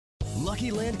Lucky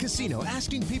Land Casino,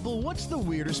 asking people, what's the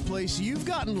weirdest place you've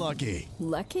gotten lucky?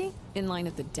 Lucky? In line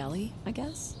at the deli, I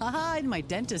guess? Aha, in my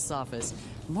dentist's office.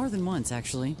 More than once,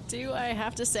 actually. Do I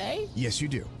have to say? Yes, you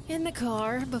do. In the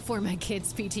car before my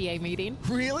kids' PTA meeting.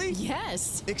 Really?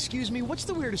 Yes. Excuse me, what's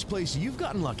the weirdest place you've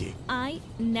gotten lucky? I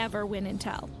never win and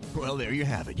tell. Well, there you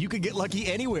have it. You can get lucky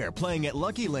anywhere, playing at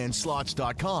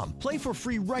LuckyLandSlots.com. Play for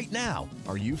free right now.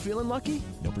 Are you feeling lucky?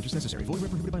 No purchase necessary. Void where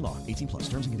prohibited by law. 18+.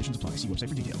 Terms and conditions apply. See website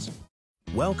for details.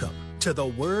 Welcome to The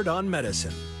Word on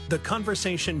Medicine, the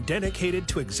conversation dedicated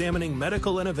to examining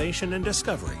medical innovation and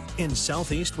discovery in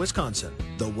Southeast Wisconsin.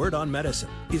 The Word on Medicine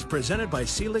is presented by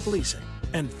Selig Leasing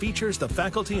and features the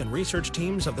faculty and research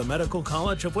teams of the Medical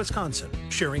College of Wisconsin,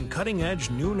 sharing cutting-edge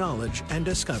new knowledge and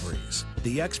discoveries.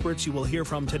 The experts you will hear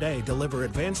from today deliver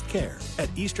advanced care at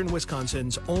Eastern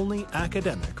Wisconsin's only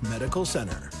academic medical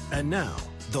center. And now,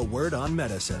 The Word on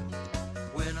Medicine.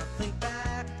 When I think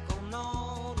back on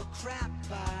all the crap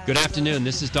Good afternoon.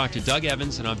 This is Dr. Doug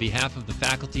Evans, and on behalf of the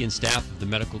faculty and staff of the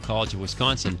Medical College of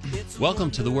Wisconsin, welcome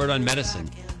to The Word on Medicine.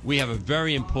 We have a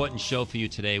very important show for you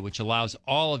today, which allows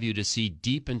all of you to see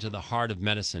deep into the heart of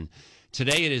medicine.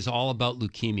 Today it is all about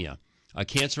leukemia, a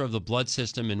cancer of the blood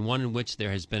system, and one in which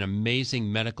there has been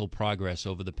amazing medical progress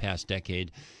over the past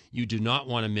decade. You do not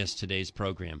want to miss today's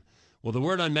program. Well, The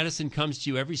Word on Medicine comes to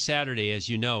you every Saturday, as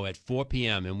you know, at 4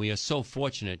 p.m., and we are so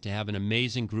fortunate to have an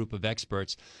amazing group of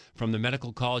experts from the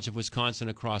Medical College of Wisconsin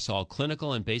across all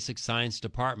clinical and basic science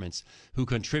departments who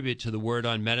contribute to The Word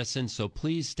on Medicine, so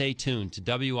please stay tuned to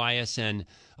WISN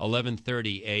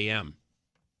 1130 a.m.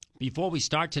 Before we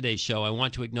start today's show, I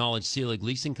want to acknowledge Selig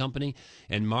Leasing Company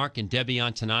and Mark and Debbie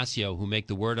Antanasio, who make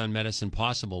The Word on Medicine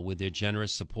possible with their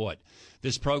generous support.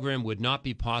 This program would not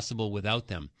be possible without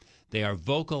them. They are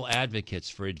vocal advocates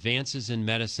for advances in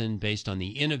medicine based on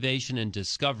the innovation and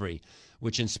discovery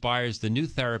which inspires the new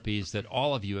therapies that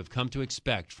all of you have come to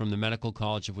expect from the Medical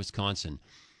College of Wisconsin.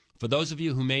 For those of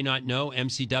you who may not know,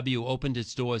 MCW opened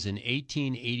its doors in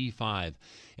 1885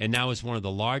 and now is one of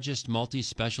the largest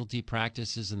multi-specialty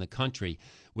practices in the country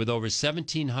with over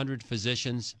 1,700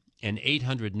 physicians and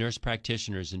 800 nurse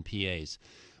practitioners and PAs.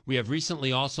 We have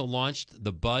recently also launched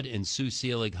the Bud and Sue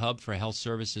Selig Hub for Health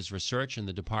Services Research in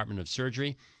the Department of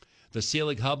Surgery. The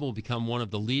Selig Hub will become one of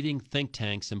the leading think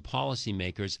tanks and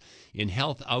policymakers in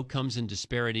health outcomes and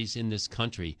disparities in this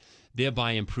country,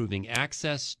 thereby improving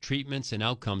access, treatments, and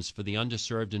outcomes for the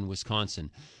underserved in Wisconsin.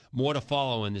 More to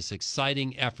follow in this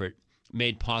exciting effort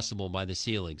made possible by the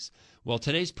Seligs. Well,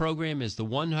 today's program is the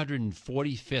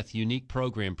 145th unique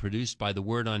program produced by The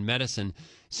Word on Medicine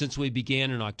since we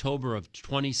began in October of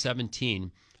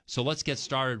 2017. So let's get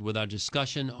started with our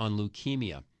discussion on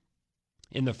leukemia.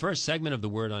 In the first segment of The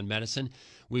Word on Medicine,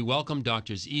 we welcome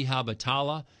Drs. Ehab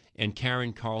Atallah and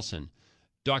Karen Carlson.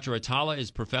 Dr. Atallah is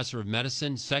Professor of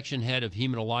Medicine, Section Head of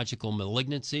Hematological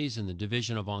Malignancies in the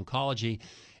Division of Oncology,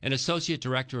 and Associate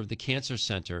Director of the Cancer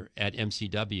Center at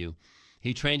MCW.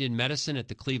 He trained in medicine at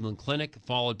the Cleveland Clinic,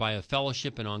 followed by a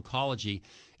fellowship in oncology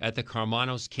at the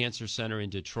Karmanos Cancer Center in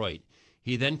Detroit.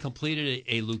 He then completed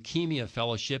a leukemia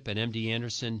fellowship at MD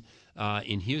Anderson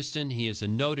in Houston. He is a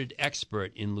noted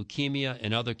expert in leukemia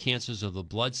and other cancers of the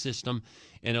blood system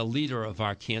and a leader of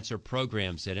our cancer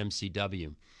programs at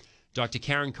MCW. Dr.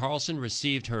 Karen Carlson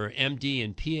received her MD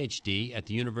and PhD at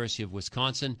the University of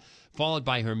Wisconsin, followed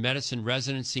by her medicine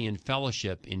residency and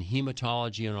fellowship in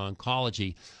hematology and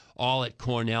oncology, all at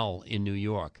Cornell in New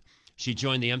York. She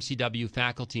joined the MCW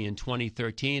faculty in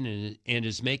 2013 and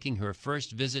is making her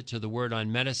first visit to The Word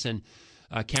on Medicine.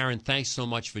 Karen, thanks so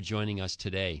much for joining us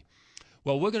today.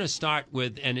 Well, we're going to start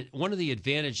with, and one of the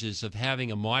advantages of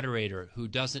having a moderator who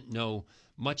doesn't know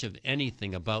much of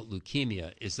anything about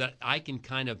leukemia is that I can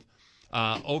kind of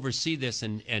oversee this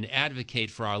and advocate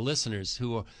for our listeners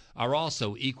who are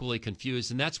also equally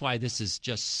confused. And that's why this is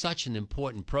just such an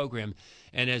important program.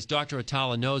 And as Dr.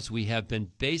 Atallah knows, we have been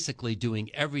basically doing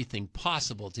everything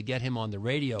possible to get him on the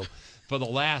radio for the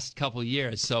last couple of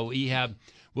years. So Ehab,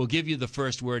 we'll give you the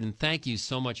first word, and thank you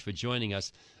so much for joining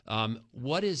us.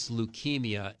 What is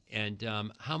leukemia,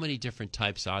 and how many different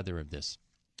types are there of this?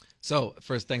 So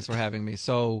first, thanks for having me.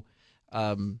 So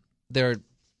there are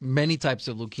many types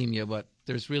of leukemia, but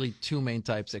there's really two main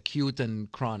types, acute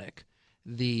and chronic.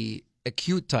 The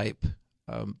acute type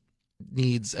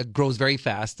grows very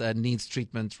fast and needs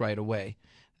treatment right away.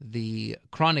 The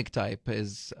chronic type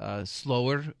is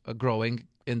slower growing,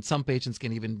 and some patients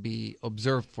can even be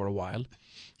observed for a while.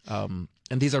 And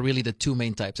these are really the two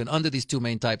main types. And under these two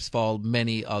main types fall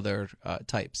many other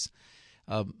types.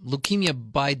 Leukemia,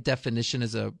 by definition,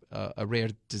 is a rare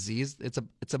disease.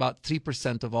 It's about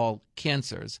 3% of all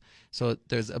cancers. So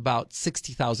there's about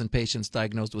 60,000 patients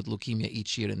diagnosed with leukemia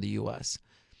each year in the U.S.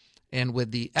 And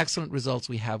with the excellent results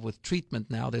we have with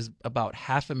treatment now, there's about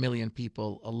 500,000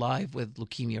 people alive with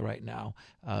leukemia right now,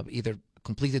 either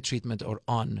completed treatment or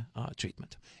on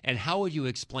treatment. And how would you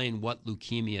explain what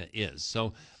leukemia is?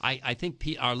 So I think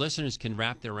our listeners can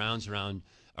wrap their arms around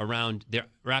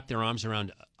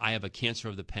I have a cancer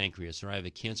of the pancreas, or I have a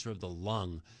cancer of the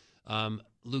lung.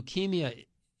 Leukemia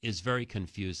is very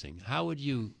confusing. How would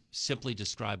you simply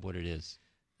describe what it is?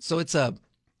 So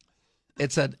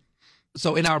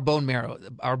so in our bone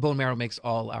marrow makes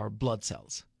all our blood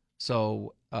cells.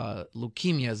 So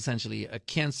leukemia is essentially a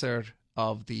cancer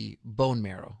of the bone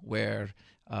marrow, where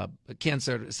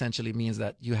cancer essentially means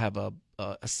that you have a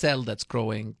cell that's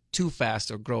growing too fast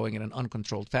or growing in an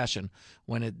uncontrolled fashion.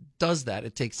 When it does that,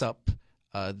 it takes up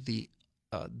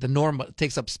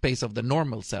takes up space of the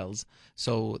normal cells.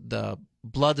 So the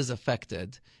blood is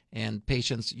affected, and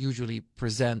patients usually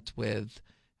present with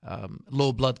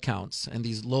low blood counts, and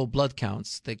these low blood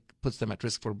counts puts them at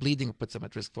risk for bleeding or puts them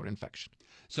at risk for infection.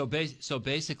 So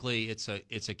basically, it's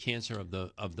a cancer of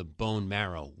the bone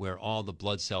marrow where all the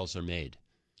blood cells are made.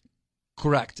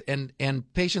 Correct, and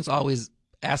patients always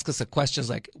ask us questions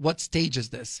like, "What stage is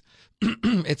this?"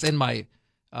 It's in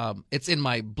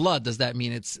my blood. Does that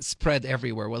mean it's spread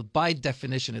everywhere? Well, by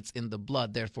definition, it's in the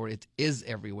blood. Therefore, it is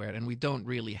everywhere, and we don't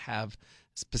really have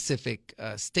specific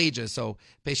stages. So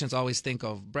patients always think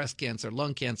of breast cancer,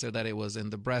 lung cancer, that it was in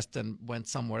the breast and went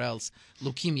somewhere else.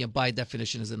 Leukemia, by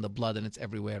definition, is in the blood, and it's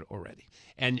everywhere already.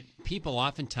 And people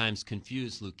oftentimes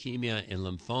confuse leukemia and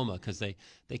lymphoma because they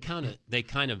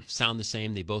kind of sound the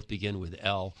same. They both begin with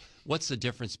L. What's the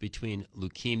difference between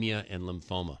leukemia and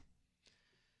lymphoma?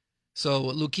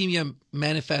 So leukemia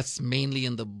manifests mainly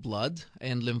in the blood,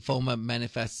 and lymphoma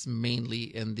manifests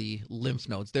mainly in the lymph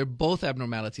nodes. They're both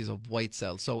abnormalities of white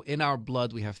cells. So in our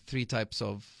blood, we have three types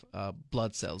of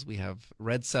blood cells. We have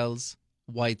red cells,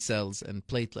 white cells, and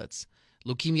platelets.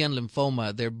 Leukemia and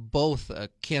lymphoma, they're both a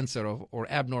cancer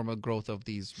or abnormal growth of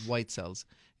these white cells.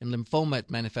 In lymphoma, it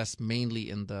manifests mainly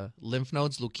in the lymph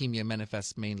nodes. Leukemia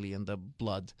manifests mainly in the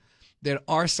blood. There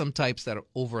are some types that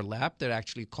overlap. They're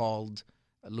actually called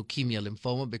leukemia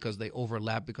lymphoma because they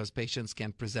overlap, because patients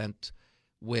can present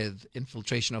with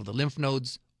infiltration of the lymph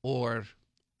nodes or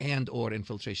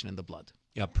infiltration in the blood.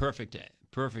 Yeah, perfect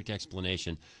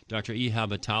explanation. Dr.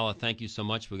 Ehab Atallah, thank you so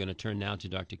much. We're going to turn now to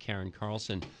Dr. Karen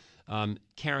Carlson.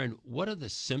 Karen, what are the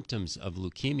symptoms of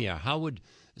leukemia? How would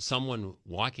someone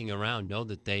walking around know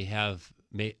that they have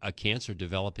a cancer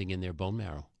developing in their bone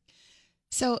marrow?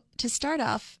 So to start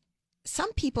off,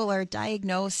 some people are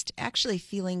diagnosed actually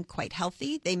feeling quite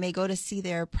healthy. They may go to see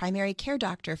their primary care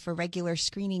doctor for regular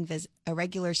screening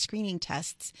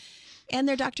tests, and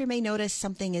their doctor may notice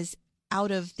something is out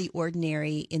of the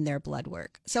ordinary in their blood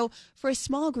work. So for a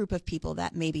small group of people,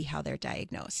 that may be how they're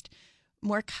diagnosed.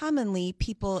 More commonly,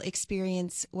 people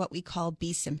experience what we call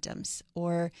B symptoms,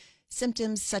 or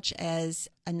symptoms such as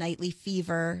a nightly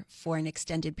fever for an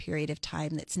extended period of time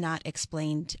that's not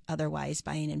explained otherwise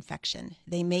by an infection.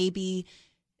 They may be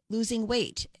losing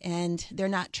weight and they're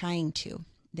not trying to.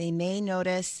 They may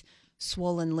notice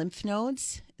swollen lymph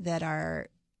nodes that are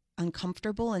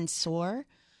uncomfortable and sore.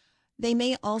 They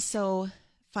may also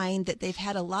find that they've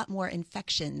had a lot more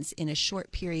infections in a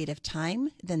short period of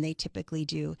time than they typically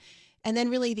do. And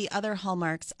then really the other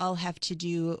hallmarks all have to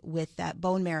do with that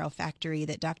bone marrow factory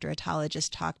that Dr. Atallah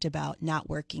just talked about not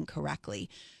working correctly.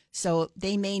 So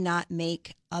they may not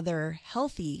make other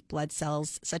healthy blood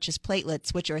cells, such as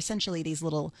platelets, which are essentially these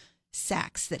little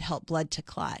sacs that help blood to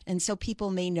clot. And so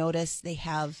people may notice they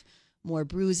have more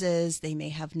bruises, they may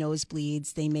have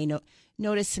nosebleeds, they may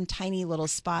notice some tiny little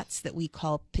spots that we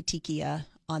call petechia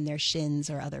on their shins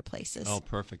or other places. Oh,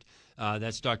 perfect.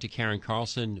 That's Dr. Karen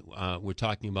Carlson. We're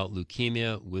talking about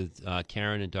leukemia with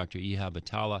Karen and Dr. Ehab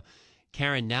Atallah.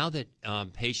 Karen, now that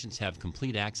patients have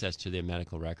complete access to their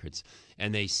medical records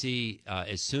and they see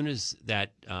as soon as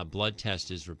that blood test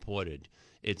is reported,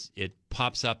 it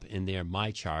pops up in their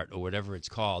MyChart or whatever it's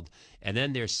called, and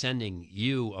then they're sending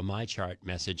you a MyChart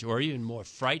message, or even more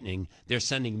frightening, they're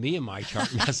sending me a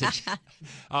MyChart message.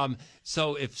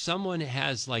 So if someone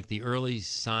has like the early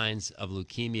signs of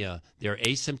leukemia, they're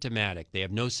asymptomatic, they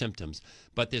have no symptoms,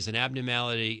 but there's an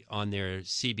abnormality on their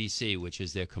CBC, which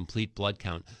is their complete blood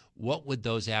count, what would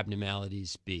those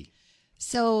abnormalities be?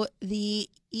 So the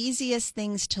easiest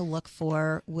things to look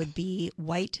for would be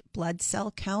white blood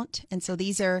cell count. And so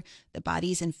these are the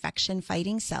body's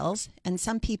infection-fighting cells. And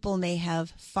some people may have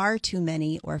far too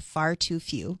many or far too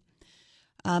few.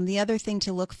 The other thing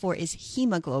to look for is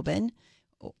hemoglobin,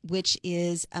 which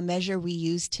is a measure we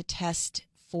use to test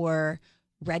for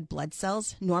red blood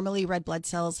cells. Normally, red blood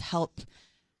cells help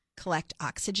collect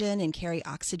oxygen and carry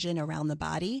oxygen around the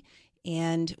body.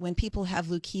 And when people have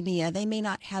leukemia, they may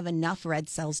not have enough red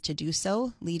cells to do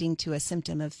so, leading to a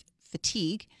symptom of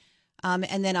fatigue.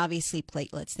 And then obviously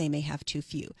platelets, they may have too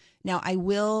few. Now, I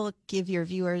will give your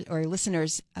viewers or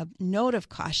listeners a note of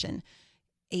caution.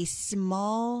 A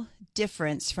small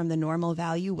difference from the normal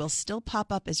value will still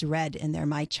pop up as red in their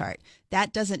My Chart.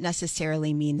 That doesn't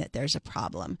necessarily mean that there's a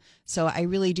problem. So I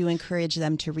really do encourage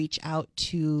them to reach out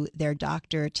to their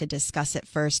doctor to discuss it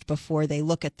first before they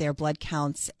look at their blood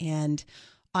counts and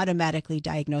automatically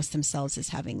diagnose themselves as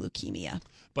having leukemia.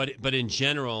 But in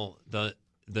general, the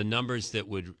numbers that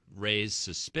would raise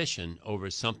suspicion over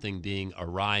something being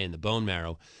awry in the bone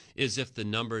marrow is if the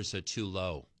numbers are too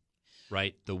low.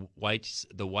 Right, the white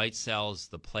cells,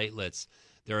 the platelets.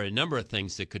 There are a number of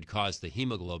things that could cause the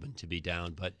hemoglobin to be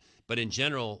down, but in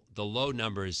general, the low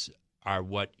numbers are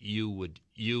what you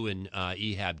and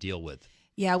Ehab deal with.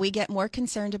 Yeah, we get more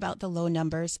concerned about the low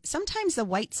numbers. Sometimes the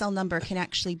white cell number can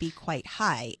actually be quite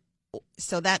high,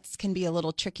 so that can be a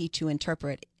little tricky to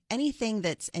interpret. Anything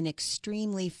that's an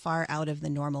extremely far out of the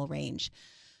normal range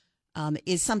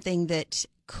is something that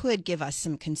could give us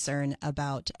some concern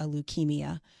about a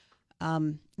leukemia.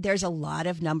 There's a lot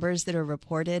of numbers that are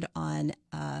reported on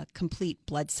complete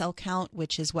blood cell count,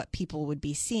 which is what people would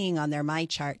be seeing on their My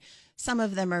Chart. Some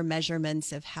of them are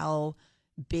measurements of how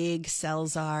big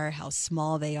cells are, how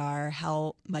small they are,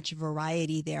 how much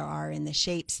variety there are in the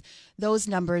shapes. Those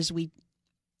numbers we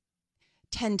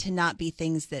tend to not be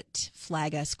things that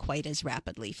flag us quite as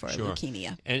rapidly for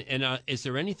leukemia. And is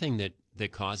there anything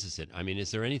that causes it? I mean, is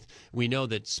there any? We know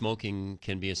that smoking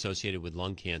can be associated with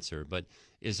lung cancer, but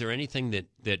is there anything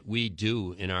that we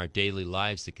do in our daily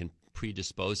lives that can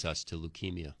predispose us to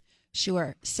leukemia?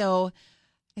 Sure. So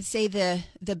I'd say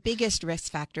the biggest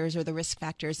risk factors, or the risk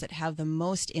factors that have the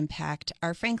most impact,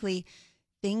 are frankly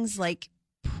things like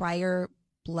prior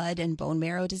blood and bone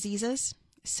marrow diseases.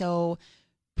 So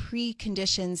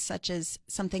preconditions such as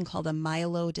something called a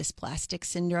myelodysplastic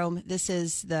syndrome. This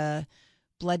is the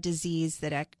blood disease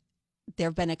that there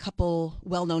have been a couple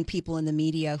well-known people in the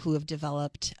media who have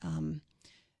developed.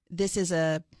 This is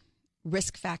a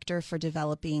risk factor for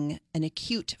developing an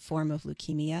acute form of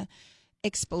leukemia.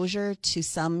 Exposure to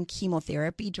some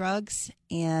chemotherapy drugs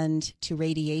and to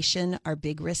radiation are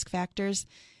big risk factors.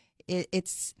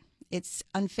 It's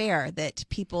unfair that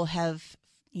people have,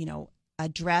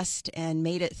 addressed and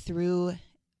made it through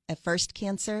a first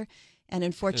cancer, and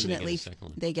unfortunately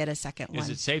they get a second one. Is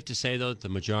it safe to say, though, that the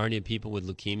majority of people with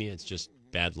leukemia, it's just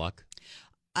bad luck?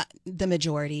 The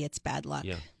majority, it's bad luck.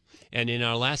 Yeah. And in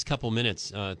our last couple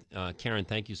minutes, Karen,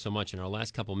 thank you so much. In our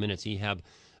last couple minutes, Ehab,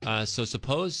 so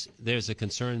suppose there's a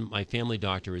concern, my family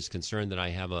doctor is concerned that I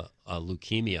have a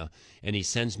leukemia, and he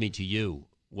sends me to you.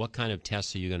 What kind of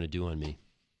tests are you going to do on me?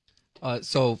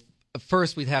 So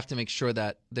first, we'd have to make sure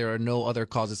that there are no other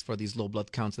causes for these low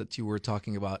blood counts that you were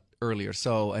talking about earlier.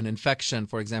 So an infection,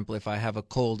 for example, if I have a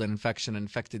cold, an infection, an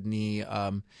infected knee,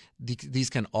 these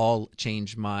can all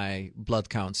change my blood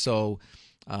count. So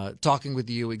talking with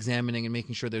you, examining and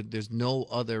making sure that there's no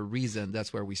other reason,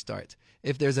 that's where we start.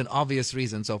 If there's an obvious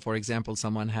reason, so for example,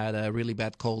 someone had a really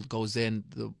bad cold, goes in,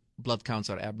 the blood counts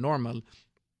are abnormal,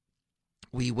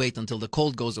 we wait until the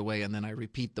cold goes away, and then I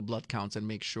repeat the blood counts and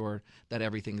make sure that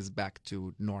everything is back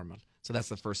to normal. So that's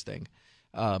the first thing.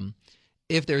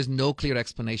 If there's no clear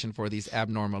explanation for these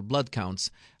abnormal blood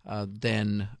counts,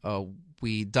 then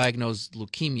we diagnose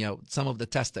leukemia. Some of the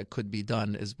tests that could be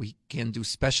done is we can do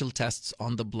special tests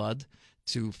on the blood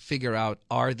to figure out,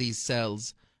 are these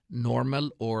cells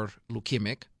normal or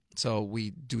leukemic? So we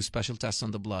do special tests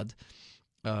on the blood.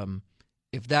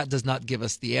 If that does not give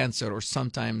us the answer, or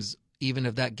sometimes even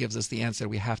if that gives us the answer,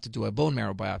 we have to do a bone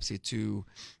marrow biopsy to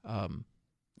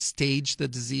stage the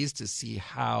disease to see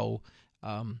how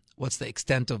what's the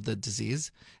extent of the disease.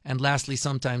 And lastly,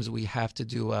 sometimes we have to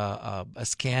do a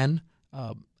scan,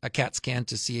 a CAT scan,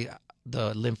 to see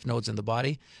the lymph nodes in the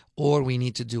body, or we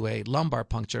need to do a lumbar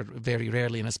puncture, very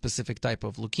rarely in a specific type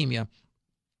of leukemia,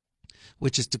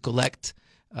 which is to collect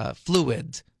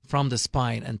fluid from the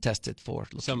spine and test it for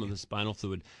leukemia. Some of the spinal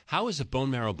fluid. How is a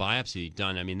bone marrow biopsy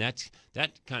done? I mean, that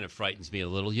kind of frightens me a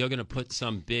little. You're going to put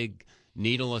some big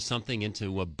needle or something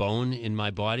into a bone in my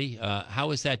body.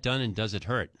 How is that done, and does it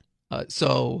hurt?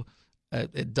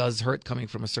 It does hurt coming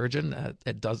from a surgeon.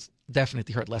 It does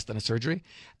definitely hurt less than a surgery.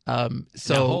 Now,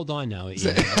 hold on now.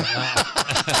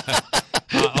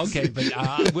 Okay, but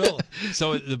at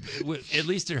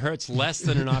least it hurts less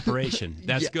than an operation.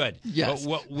 That's good. Yes.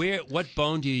 But what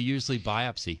bone do you usually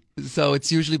biopsy? So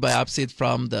it's usually biopsied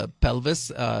from the pelvis,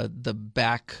 the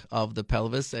back of the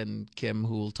pelvis, and Kim,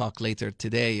 who will talk later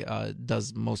today,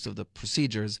 does most of the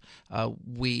procedures.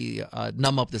 We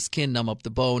numb up the skin, numb up the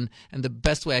bone, and the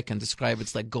best way I can describe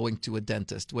it's like going to a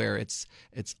dentist, where it's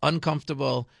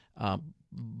uncomfortable,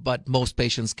 but most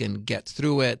patients can get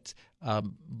through it.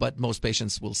 But most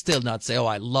patients will still not say, oh,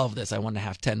 I love this, I want to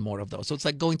have 10 more of those. So it's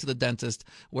like going to the dentist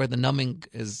where the numbing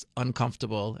is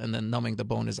uncomfortable and then numbing the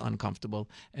bone is uncomfortable.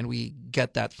 And we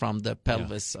get that from the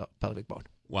pelvis, pelvic bone.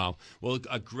 Wow. Well,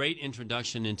 a great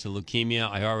introduction into leukemia.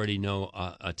 I already know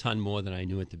a ton more than I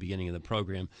knew at the beginning of the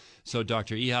program. So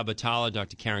Dr. Ehab, Atallah,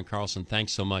 Dr. Karen Carlson,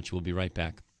 thanks so much. We'll be right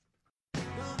back.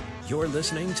 You're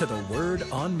listening to The Word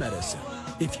on Medicine.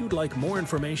 If you'd like more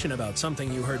information about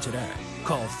something you heard today,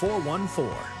 call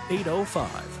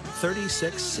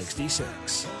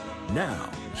 414-805-3666. Now,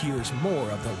 here's more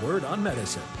of The Word on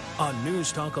Medicine on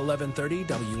News Talk 1130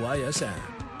 WISN.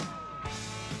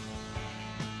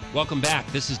 Welcome back.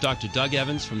 This is Dr. Doug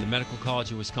Evans from the Medical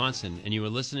College of Wisconsin, and you are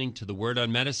listening to The Word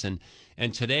on Medicine.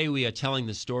 And today we are telling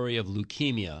the story of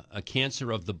leukemia, a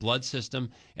cancer of the blood system,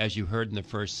 as you heard in the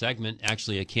first segment,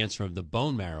 actually a cancer of the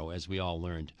bone marrow, as we all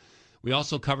learned. We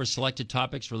also cover selected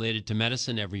topics related to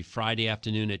medicine every Friday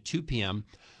afternoon at 2 p.m.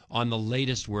 on the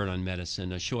latest Word on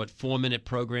Medicine, a short 4-minute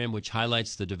program which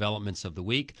highlights the developments of the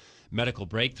week, medical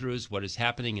breakthroughs, what is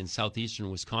happening in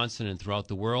southeastern Wisconsin and throughout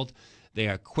the world. They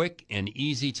are quick and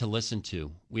easy to listen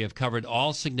to. We have covered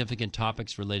all significant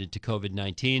topics related to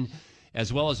COVID-19,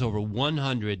 as well as over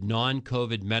 100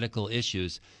 non-COVID medical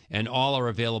issues, and all are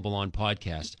available on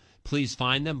podcast. Please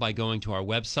find them by going to our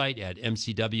website at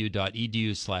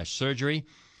mcw.edu/surgery,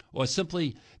 or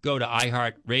simply go to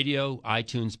iHeartRadio,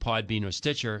 iTunes, Podbean, or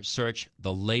Stitcher, search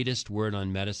The Latest Word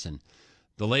on Medicine.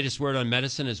 The Latest Word on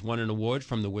Medicine has won an award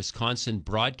from the Wisconsin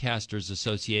Broadcasters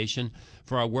Association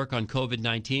for our work on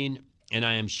COVID-19, and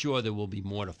I am sure there will be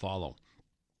more to follow.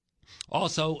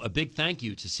 Also, a big thank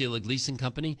you to Celia Gleason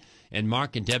Company and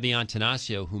Mark and Debbie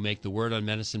Antanasio, who make the Word on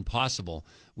Medicine possible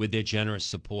with their generous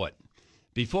support.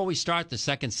 Before we start the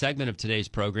second segment of today's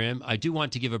program, I do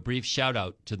want to give a brief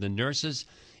shout-out to the nurses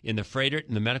in the Frederick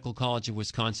and the Medical College of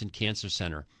Wisconsin Cancer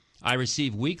Center. I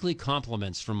receive weekly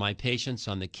compliments from my patients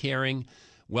on the caring,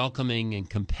 welcoming, and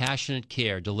compassionate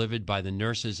care delivered by the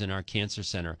nurses in our cancer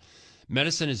center.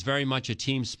 Medicine is very much a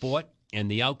team sport, and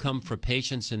the outcome for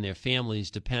patients and their families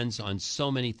depends on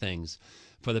so many things.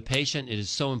 For the patient, it is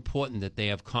so important that they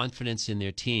have confidence in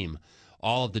their team.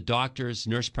 All of the doctors,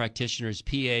 nurse practitioners,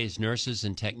 PAs, nurses,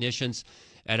 and technicians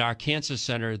at our cancer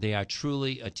center, they are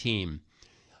truly a team.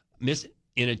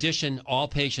 In addition, all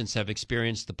patients have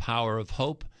experienced the power of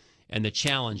hope and the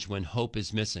challenge when hope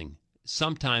is missing.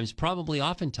 Sometimes, probably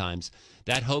oftentimes,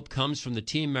 that hope comes from the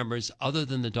team members other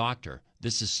than the doctor.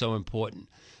 This is so important.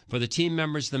 For the team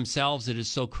members themselves, it is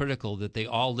so critical that they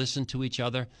all listen to each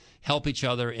other, help each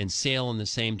other, and sail in the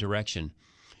same direction.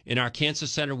 In our cancer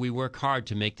center, we work hard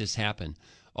to make this happen.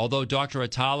 Although Dr.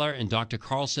 Atallah and Dr.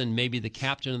 Carlson may be the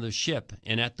captain of the ship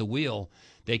and at the wheel,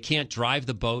 they can't drive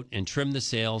the boat and trim the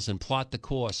sails and plot the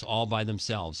course all by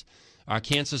themselves. Our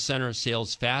cancer center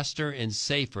sails faster and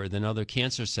safer than other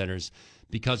cancer centers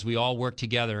because we all work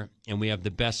together and we have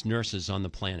the best nurses on the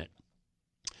planet.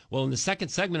 Well, in the second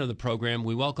segment of the program,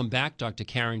 we welcome back Dr.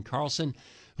 Karen Carlson,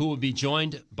 who will be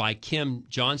joined by Kim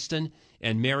Johnston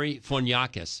and Mary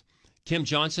Fournogerakis. Kim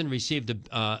Johnston received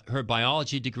her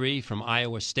biology degree from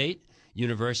Iowa State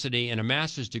University and a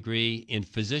master's degree in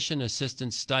physician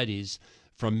assistant studies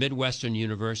from Midwestern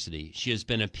University. She has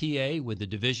been a PA with the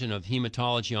Division of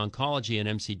Hematology Oncology at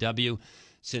MCW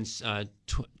since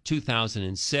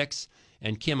 2006.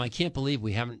 And Kim, I can't believe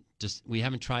we haven't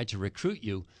tried to recruit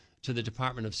you to the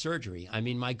Department of Surgery. I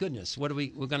mean, my goodness, we're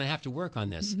going to have to work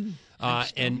on this.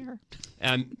 And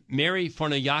Mary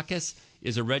Fournogerakis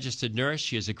is a registered nurse.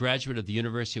 She is a graduate of the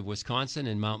University of Wisconsin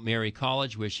and Mount Mary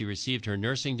College, where she received her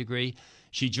nursing degree.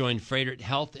 She joined Frederick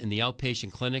Health in the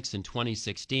outpatient clinics in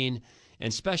 2016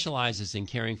 and specializes in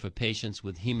caring for patients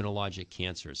with hematologic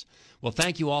cancers. Well,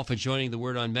 thank you all for joining the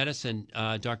Word on Medicine.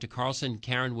 Dr. Carlson,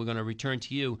 Karen, we're going to return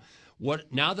to you.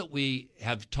 Now that we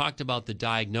have talked about the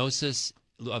diagnosis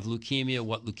of leukemia,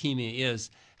 what leukemia is,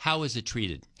 how is it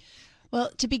treated? Well,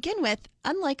 to begin with,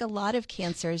 unlike a lot of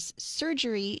cancers,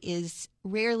 surgery is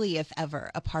rarely, if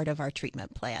ever, a part of our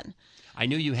treatment plan. I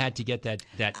knew you had to get that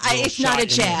it's not a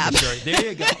jab. There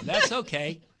you go. That's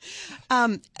okay.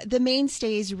 The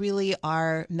mainstays really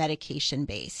are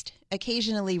medication-based.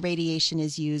 Occasionally, radiation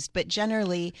is used, but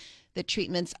generally, the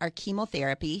treatments are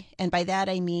chemotherapy, and by that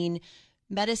I mean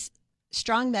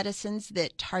strong medicines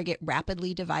that target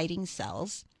rapidly dividing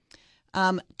cells,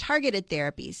 targeted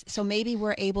therapies. So maybe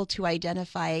we're able to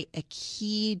identify a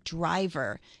key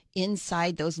driver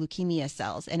inside those leukemia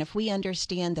cells. And if we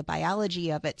understand the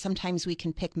biology of it, sometimes we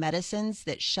can pick medicines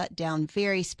that shut down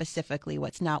very specifically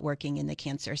what's not working in the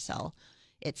cancer cell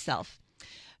itself.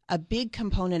 A big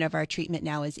component of our treatment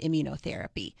now is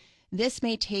immunotherapy. This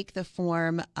may take the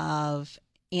form of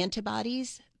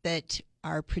antibodies that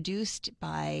are produced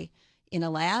in a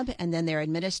lab, and then they're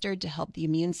administered to help the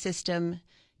immune system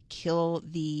kill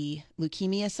the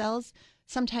leukemia cells.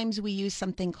 Sometimes we use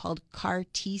something called CAR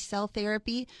T cell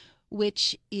therapy,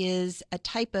 which is a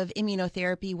type of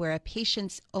immunotherapy where a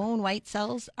patient's own white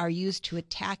cells are used to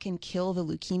attack and kill the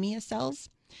leukemia cells.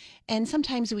 And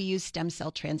sometimes we use stem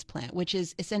cell transplant, which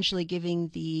is essentially giving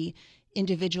the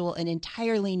individual an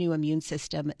entirely new immune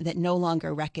system that no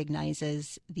longer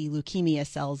recognizes the leukemia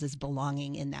cells as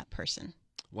belonging in that person.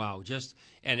 Wow.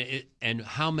 And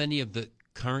how many of the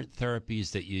current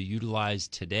therapies that you utilize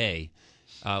today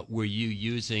were you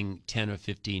using 10 or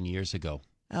 15 years ago?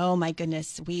 Oh my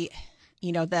goodness.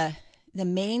 The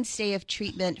mainstay of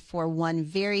treatment for one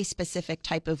very specific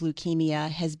type of leukemia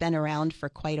has been around for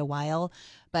quite a while,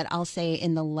 but I'll say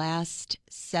in the last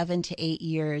 7 to 8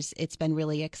 years, it's been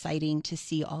really exciting to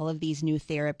see all of these new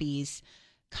therapies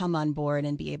come on board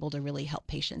and be able to really help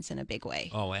patients in a big way.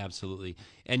 Oh, absolutely.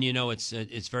 And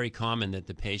it's very common that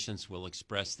the patients will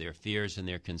express their fears and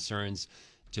their concerns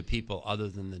to people other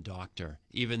than the doctor,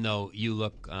 even though you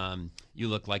look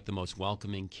like the most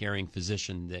welcoming, caring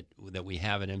physician that we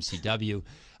have at MCW.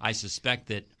 I suspect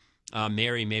that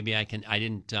Mary, maybe I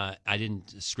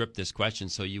didn't script this question,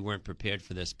 so you weren't prepared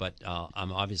for this, but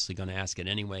I'm obviously going to ask it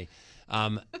anyway.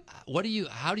 How do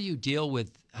you deal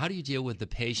with the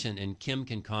patient? And Kim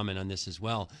can comment on this as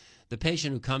well. The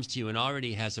patient who comes to you and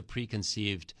already has a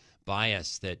preconceived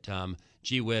bias that,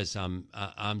 gee whiz,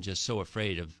 I'm just so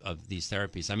afraid of these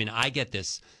therapies. I mean, I get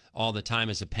this all the time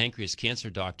as a pancreas cancer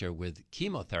doctor with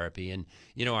chemotherapy, and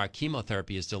our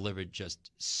chemotherapy is delivered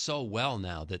just so well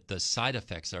now that the side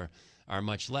effects are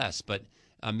much less. But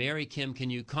Mary, Kim, can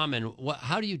you comment?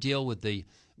 How do you deal with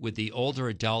the older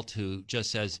adult who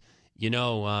just says,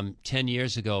 10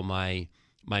 years ago my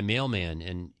mailman,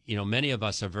 and many of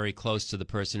us are very close to the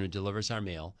person who delivers our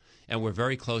mail, and we're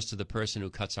very close to the person who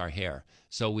cuts our hair,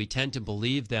 so we tend to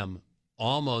believe them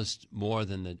almost more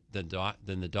than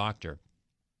the doctor.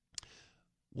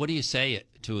 What do you say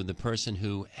to the person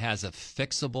who has a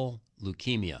fixable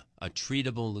leukemia, a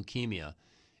treatable leukemia,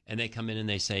 and they come in and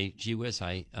they say, gee whiz,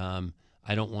 I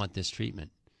don't want this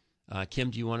treatment?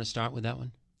 Kim, do you want to start with that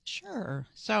one? Sure.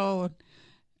 So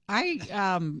I,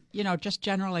 just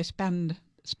generally spend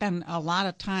a lot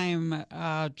of time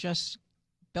just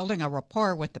building a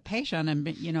rapport with the patient and,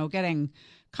 getting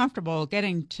comfortable,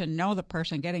 getting to know the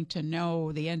person, getting to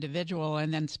know the individual,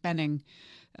 and then spending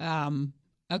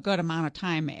a good amount of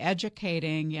time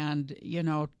educating and,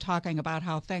 talking about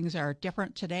how things are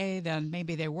different today than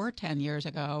maybe they were 10 years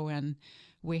ago. And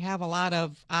we have a lot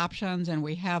of options, and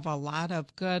we have a lot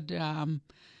of good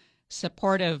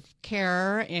supportive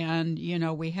care, and,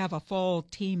 we have a full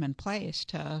team in place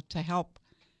to help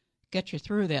get you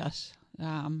through this.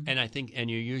 And I think,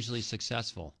 and you're usually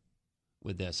successful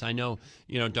with this. I know,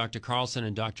 Dr. Carlson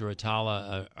and Dr.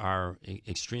 Atallah are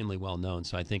extremely well known.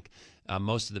 So I think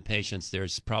most of the patients,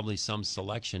 there's probably some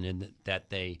selection in that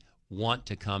they want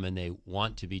to come and they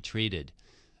want to be treated.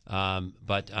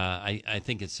 But I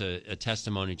think it's a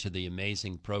testimony to the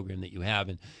amazing program that you have.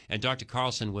 And Dr.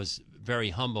 Carlson was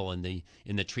very humble in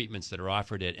the treatments that are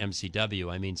offered at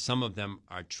MCW. I mean, some of them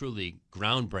are truly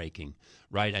groundbreaking,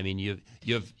 right? I mean,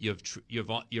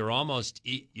 you're almost,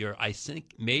 I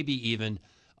think maybe even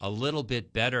a little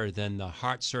bit better than the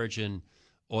heart surgeon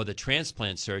or the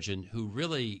transplant surgeon who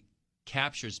really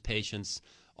captures patients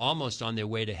almost on their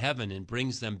way to heaven and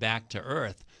brings them back to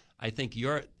earth. I think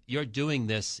you're doing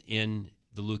this in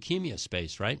the leukemia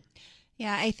space, right?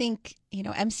 Yeah, I think,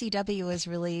 MCW is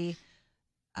really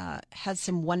has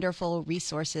some wonderful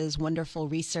resources, wonderful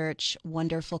research,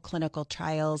 wonderful clinical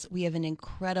trials. We have an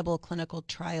incredible clinical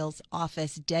trials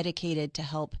office dedicated to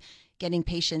help getting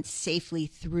patients safely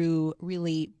through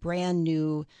really brand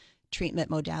new treatment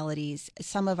modalities.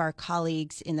 Some of our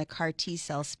colleagues in the CAR T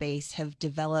cell space have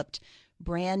developed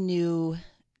brand new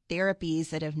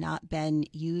therapies that have not been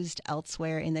used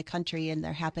elsewhere in the country, and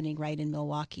they're happening right in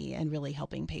Milwaukee and really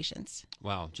helping patients.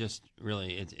 Wow, just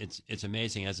really, it's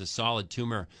amazing. As a solid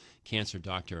tumor cancer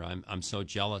doctor, I'm so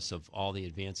jealous of all the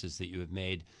advances that you have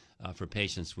made for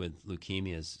patients with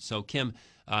leukemias. So, Kim,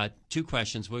 two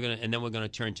questions. And then we're going to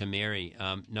turn to Mary.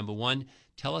 Number one,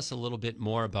 tell us a little bit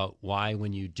more about why,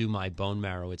 when you do my bone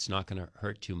marrow, it's not going to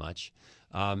hurt too much.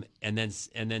 And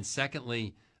then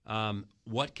secondly,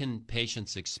 what can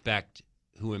patients expect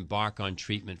who embark on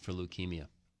treatment for leukemia?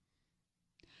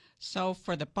 So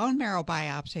for the bone marrow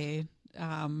biopsy,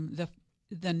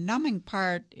 the numbing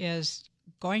part is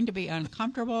going to be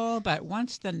uncomfortable, but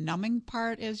once the numbing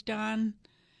part is done,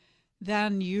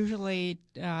 then usually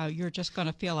you're just going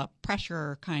to feel a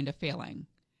pressure kind of feeling.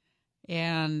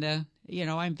 And,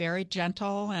 I'm very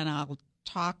gentle, and I'll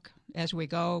talk as we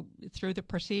go through the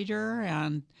procedure.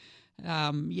 And,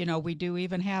 we do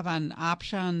even have an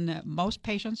option. Most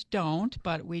patients don't,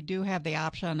 but we do have the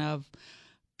option of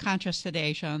conscious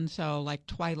sedation, so like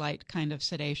twilight kind of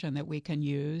sedation that we can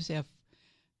use if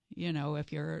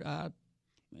you're...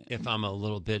 if I'm a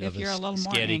little bit of a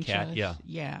scaredy cat, yeah.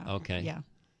 Yeah. Okay. Yeah.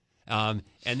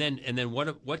 And then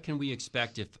what can we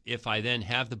expect if I then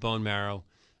have the bone marrow?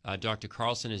 Dr.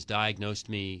 Carlson has diagnosed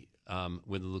me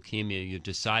with leukemia. You've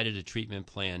decided a treatment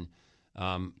plan.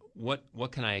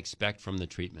 What can I expect from the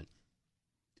treatment?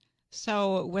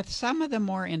 So with some of the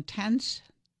more intense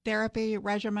therapy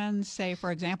regimens, say,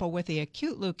 for example, with the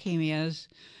acute leukemias,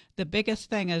 the biggest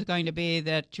thing is going to be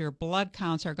that your blood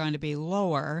counts are going to be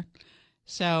lower.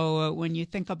 So when you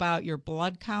think about your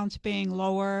blood counts being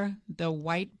lower, the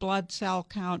white blood cell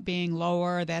count being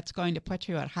lower, that's going to put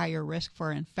you at higher risk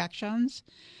for infections.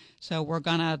 So we're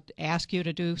going to ask you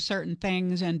to do certain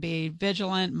things and be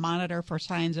vigilant, monitor for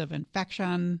signs of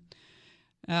infection.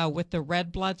 With the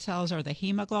red blood cells or the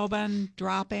hemoglobin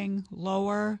dropping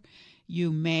lower,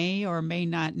 you may or may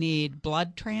not need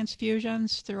blood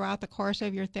transfusions throughout the course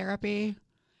of your therapy.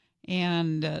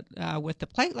 And with the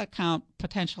platelet count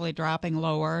potentially dropping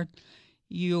lower,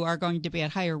 you are going to be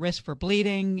at higher risk for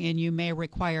bleeding, and you may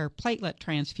require platelet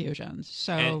transfusions.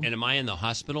 So, and am I in the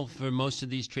hospital for most of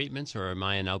these treatments, or am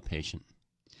I an outpatient?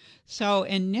 So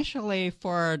initially,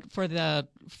 for the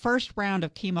first round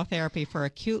of chemotherapy for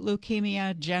acute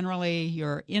leukemia, generally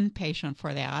you're inpatient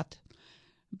for that.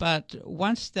 But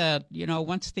once the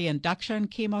induction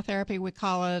chemotherapy, we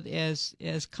call it,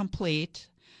 is complete,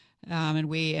 and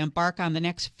we embark on the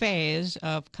next phase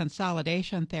of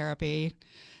consolidation therapy,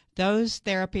 those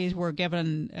therapies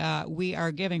we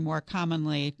are giving more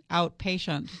commonly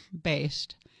outpatient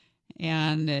based.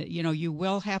 And, you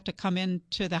will have to come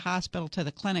into the hospital, to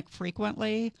the clinic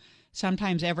frequently,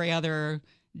 sometimes every other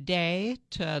day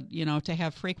to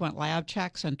have frequent lab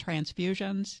checks and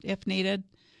transfusions if needed.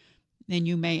 Then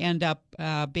you may end up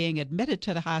being admitted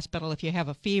to the hospital if you have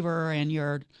a fever and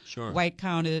your white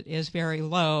count is very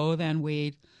low. Then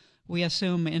we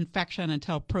assume infection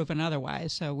until proven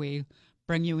otherwise. So we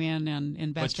bring you in and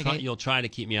investigate. But you'll try to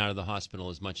keep me out of the hospital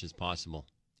as much as possible.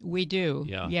 We do.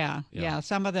 Yeah.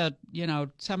 Some of the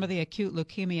acute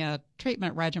leukemia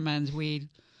treatment regimens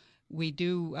we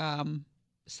do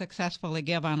successfully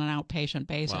give on an outpatient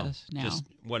basis now. Just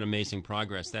what amazing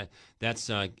progress.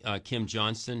 That's Kim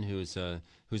Johnston, who's a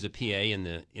PA in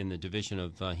the Division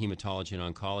of Hematology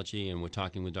and Oncology, and we're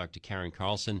talking with Dr. Karen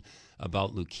Carlson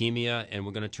about leukemia. And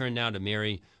we're going to turn now to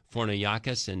Mary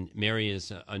Fournogerakis, and Mary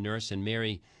is a nurse. And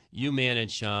Mary, you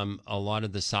manage a lot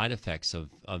of the side effects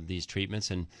of these treatments,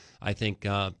 and I think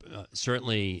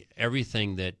certainly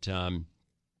everything that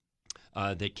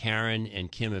that Karen and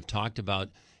Kim have talked about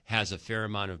has a fair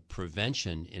amount of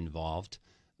prevention involved.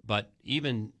 But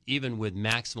even with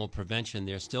maximal prevention,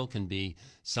 there still can be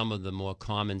some of the more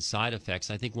common side effects.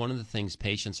 I think one of the things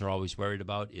patients are always worried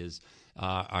about is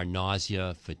our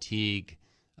nausea, fatigue.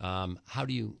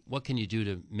 What can you do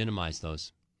to minimize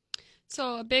those?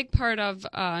 So a big part of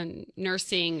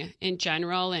nursing in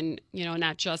general, and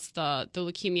not just the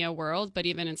leukemia world, but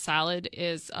even in solid,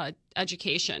 is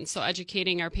education. So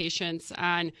educating our patients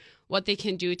on what they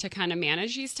can do to kind of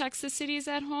manage these toxicities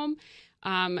at home.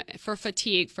 For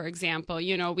fatigue, for example,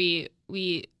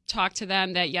 we talk to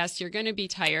them that yes, you're going to be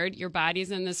tired. Your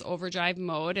body's in this overdrive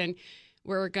mode, and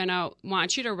we're going to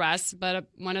want you to rest. But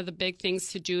one of the big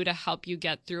things to do to help you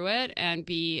get through it and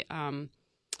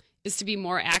is to be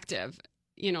more active.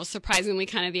 Surprisingly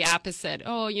kind of the opposite.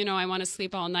 Oh, I want to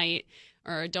sleep all night,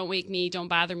 or don't wake me, don't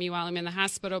bother me while I'm in the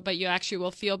hospital. But you actually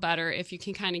will feel better if you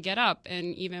can kind of get up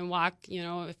and even walk,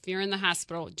 if you're in the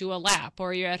hospital, do a lap,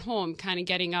 or you're at home kind of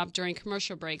getting up during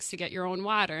commercial breaks to get your own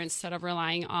water instead of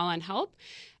relying all on help.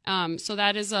 So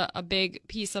that is a big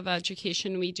piece of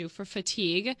education we do for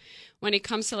fatigue. When it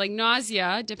comes to like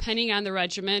nausea, depending on the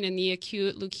regimen in the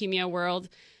acute leukemia world,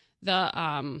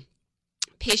 the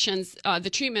patients, the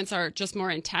treatments are just more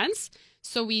intense.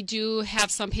 So we do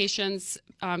have some patients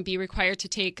be required to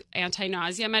take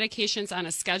anti-nausea medications on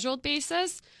a scheduled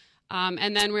basis.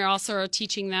 And then we also are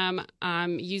teaching them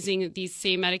using these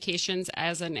same medications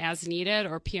as an as-needed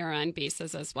or PRN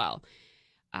basis as well.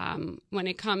 When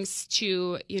it comes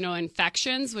to,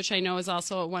 infections, which I know is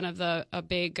also one of a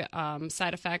big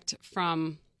side effect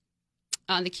from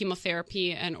the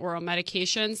chemotherapy and oral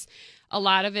medications, a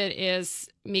lot of it is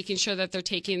making sure that they're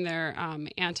taking their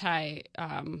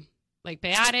like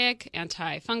biotic,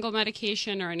 antifungal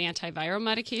medication or an antiviral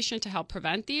medication to help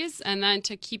prevent these, and then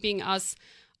to keeping us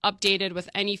updated with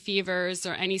any fevers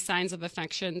or any signs of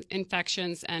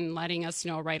infections and letting us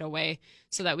know right away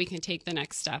so that we can take the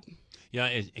next step.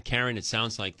 Yeah, Karen, it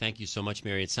sounds like, thank you so much,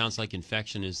 Mary. It sounds like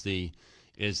infection is the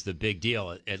big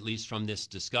deal, at least from this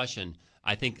discussion.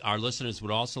 I think our listeners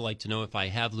would also like to know, if I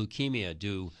have leukemia,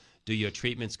 do your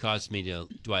treatments cause me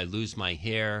do I lose my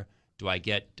hair? Do I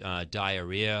get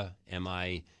diarrhea? Am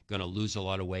I going to lose a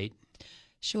lot of weight?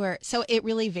 Sure. So it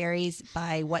really varies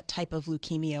by what type of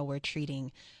leukemia we're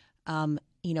treating.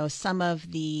 Some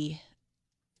of the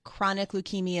chronic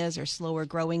leukemias or slower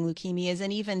growing leukemias,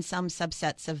 and even some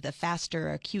subsets of the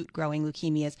faster acute growing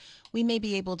leukemias, we may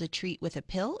be able to treat with a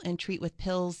pill and treat with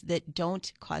pills that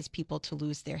don't cause people to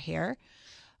lose their hair.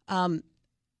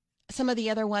 Some of the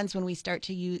other ones, when we start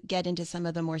to get into some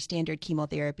of the more standard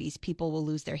chemotherapies, people will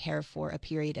lose their hair for a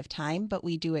period of time, but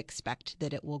we do expect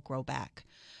that it will grow back.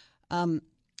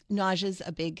 Nausea is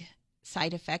a big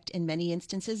side effect in many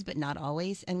instances, but not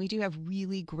always. And we do have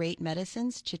really great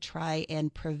medicines to try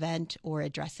and prevent or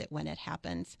address it when it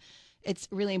happens. It's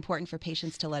really important for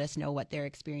patients to let us know what they're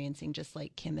experiencing, just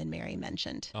like Kim and Mary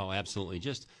mentioned. Oh, absolutely.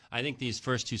 I think these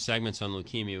first two segments on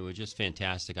leukemia were just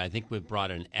fantastic. I think we've brought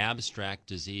an abstract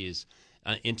disease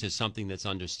into something that's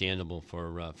understandable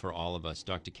for all of us.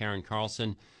 Dr. Karen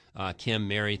Carlson, Kim,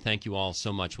 Mary, thank you all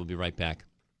so much. We'll be right back.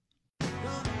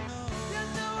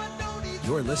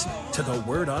 You're listening to The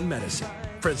Word on Medicine,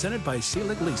 presented by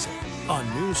Selig Leasing on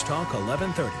News Talk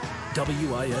 1130,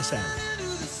 WISN.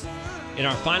 In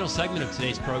our final segment of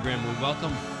today's program,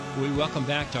 we welcome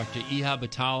back Dr. Ehab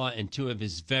Atallah and two of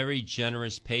his very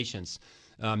generous patients,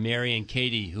 Mary and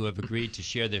Katie, who have agreed to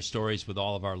share their stories with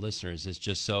all of our listeners. It's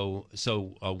just so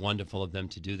wonderful of them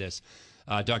to do this.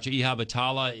 Dr. Ehab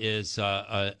Atallah is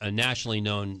a nationally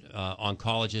known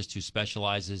oncologist who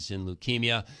specializes in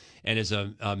leukemia and is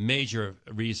a major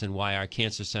reason why our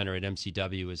cancer center at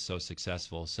MCW is so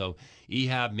successful. So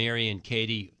Ehab, Mary, and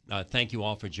Katie, thank you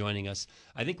all for joining us.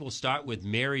 I think we'll start with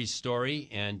Mary's story.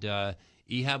 And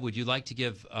Ehab, would you like to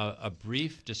give a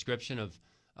brief description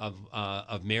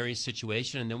of Mary's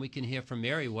situation, and then we can hear from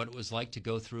Mary what it was like to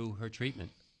go through her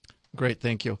treatment? Great,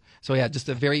 thank you. So yeah, just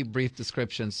a very brief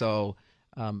description. So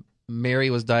Mary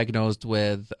was diagnosed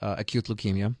with acute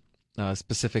leukemia,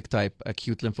 specific type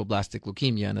acute lymphoblastic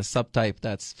leukemia, and a subtype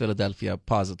that's Philadelphia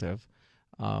positive.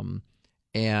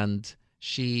 And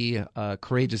she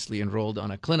courageously enrolled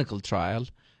on a clinical trial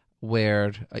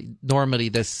where normally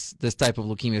this type of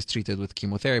leukemia is treated with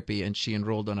chemotherapy, and she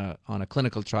enrolled on a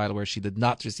clinical trial where she did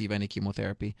not receive any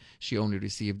chemotherapy. She only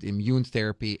received immune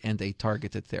therapy and a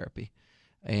targeted therapy.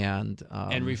 And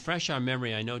refresh our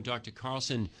memory. I know Dr.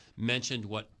 Carlson mentioned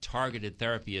what targeted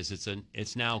therapy is.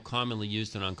 It's now commonly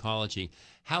used in oncology.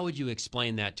 How would you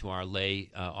explain that to our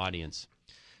lay audience?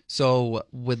 So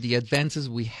with the advances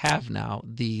we have now,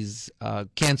 these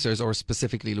cancers, or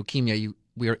specifically leukemia,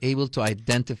 we are able to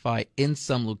identify in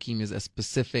some leukemias a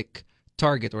specific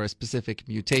target or a specific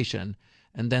mutation,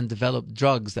 and then develop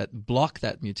drugs that block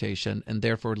that mutation and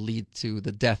therefore lead to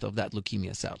the death of that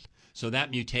leukemia cell. So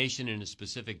that mutation in a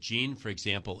specific gene, for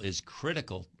example, is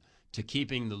critical to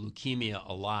keeping the leukemia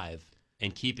alive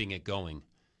and keeping it going.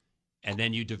 And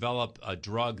then you develop a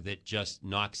drug that just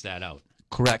knocks that out.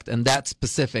 Correct. And that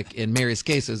specific, in Mary's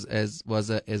case, is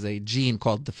a gene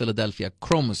called the Philadelphia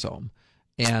chromosome.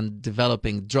 And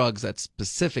developing drugs that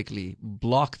specifically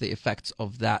block the effects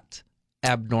of that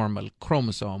abnormal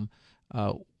chromosome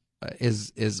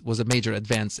was a major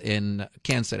advance in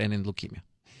cancer and in leukemia.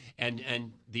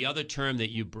 And the other term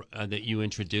that you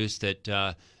introduced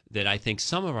that I think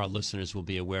some of our listeners will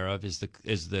be aware of is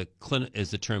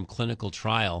the term clinical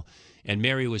trial. And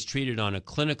Mary was treated on a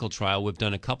clinical trial. We've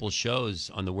done a couple shows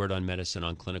on the Word on Medicine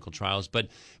on clinical trials. But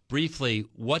briefly,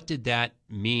 what did that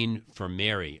mean for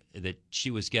Mary, that she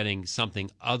was getting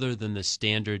something other than the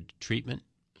standard treatment?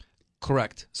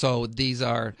 Correct. So these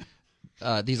are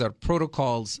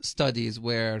protocols, studies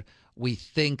where we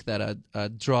think that a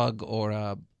drug or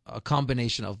a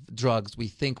combination of drugs we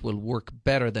think will work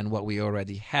better than what we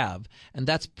already have. And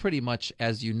that's pretty much,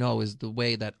 as you know, is the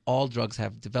way that all drugs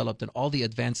have developed, and all the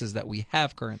advances that we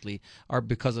have currently are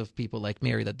because of people like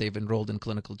Mary, that they've enrolled in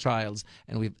clinical trials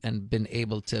and we've been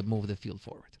able to move the field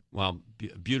forward. Well,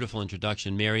 beautiful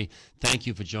introduction. Mary, thank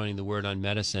you for joining the Word on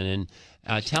Medicine.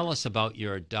 And tell us about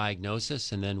your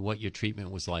diagnosis and then what your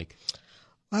treatment was like.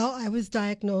 Well, I was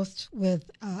diagnosed with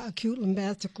acute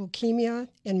lymphocytic leukemia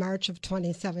in March of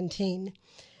 2017.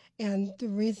 And the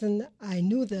reason I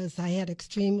knew this, I had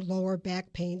extreme lower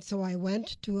back pain. So I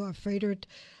went to a Frederick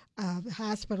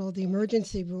hospital, the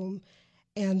emergency room,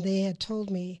 and they had told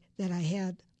me that I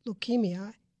had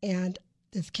leukemia. And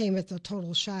this came as a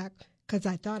total shock because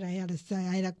I thought I had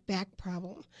a back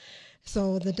problem.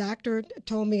 So the doctor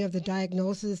told me of the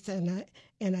diagnosis, and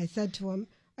I said to him,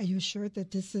 "Are you sure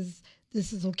that this is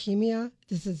leukemia?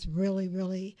 This is really,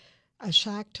 really a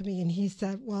shock to me." And he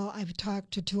said, "Well, I've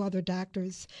talked to 2 other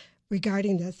doctors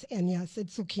regarding this, and yes,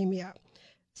 it's leukemia."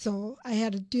 So I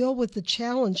had to deal with the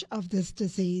challenge of this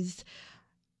disease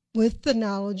with the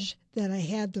knowledge that I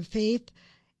had the faith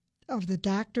of the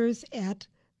doctors at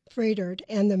Frederick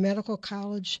and the medical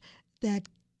college that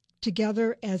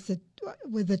together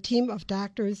with a team of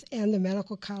doctors and the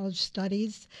medical college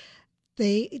studies,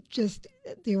 they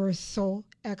were so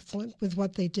excellent with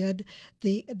what they did.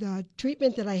 The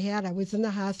treatment that I had, I was in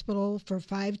the hospital for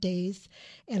 5 days,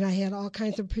 and I had all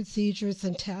kinds of procedures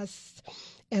and tests.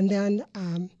 And then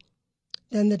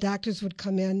the doctors would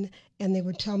come in and they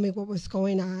would tell me what was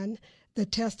going on, the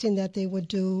testing that they would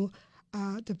do,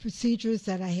 the procedures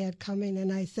that I had coming.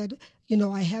 And I said,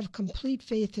 I have complete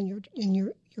faith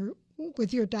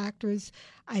with your doctors.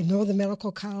 I know the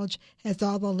medical college has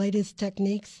all the latest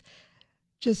techniques.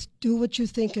 Just do what you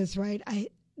think is right.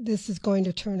 This is going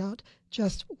to turn out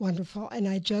just wonderful. And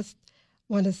I just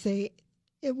want to say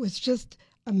it was just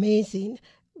amazing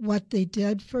what they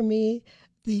did for me,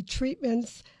 the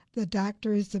treatments, the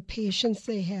doctors, the patients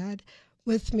they had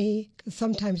with me. 'Cause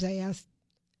sometimes I asked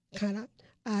kind of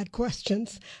odd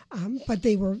questions, but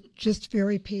they were just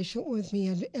very patient with me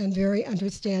and very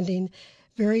understanding,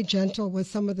 very gentle with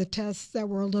some of the tests that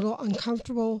were a little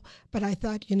uncomfortable. But I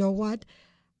thought, you know what?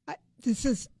 This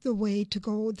is the way to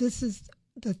go. This is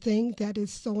the thing that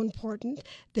is so important,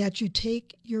 that you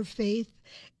take your faith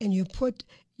and you put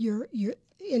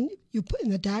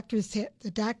the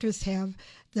doctors have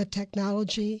the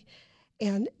technology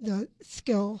and the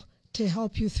skill to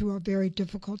help you through a very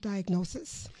difficult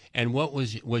diagnosis. And what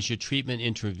was your treatment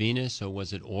intravenous or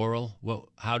was it oral? What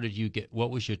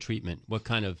was your treatment? What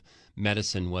kind of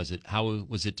medicine was it? How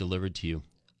was it delivered to you?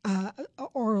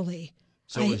 Orally.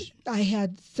 So I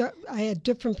had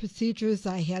different procedures.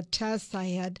 I had tests. I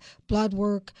had blood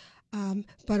work,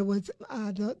 but it was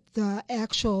the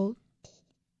actual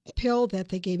pill that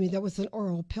they gave me. That was an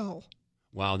oral pill.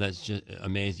 Wow, that's just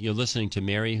amazing. You're listening to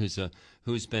Mary,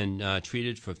 who's been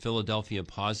treated for Philadelphia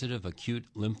positive acute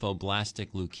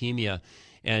lymphoblastic leukemia,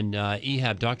 and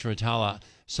Ehab, Dr. Atallah.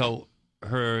 So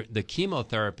the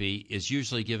chemotherapy is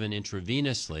usually given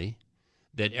intravenously,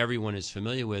 that everyone is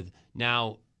familiar with.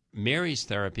 Now, Mary's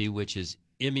therapy, which is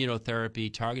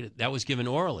immunotherapy targeted, that was given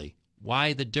orally.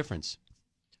 Why the difference?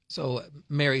 So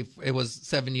Mary, it was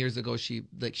 7 years ago. She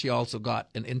also got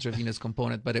an intravenous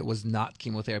component, but it was not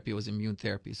chemotherapy. It was immune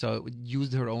therapy. So it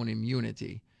used her own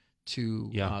immunity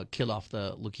to kill off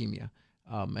the leukemia.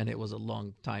 And it was a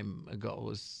long time ago. It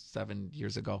was 7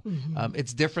 years ago. Mm-hmm.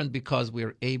 It's different because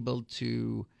we're able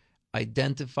to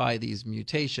identify these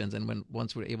mutations, and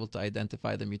once we're able to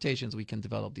identify the mutations, we can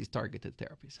develop these targeted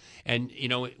therapies. And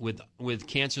with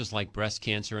cancers like breast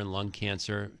cancer and lung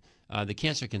cancer, the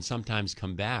cancer can sometimes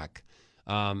come back.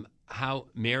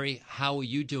 Mary, how are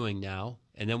you doing now?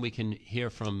 And then we can hear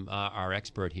from our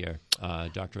expert here,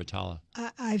 Dr. Atallah.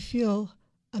 I feel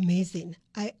amazing.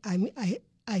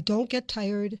 I don't get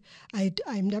tired.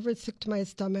 I'm never sick to my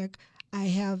stomach. I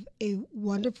have a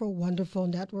wonderful, wonderful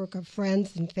network of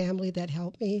friends and family that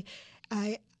help me.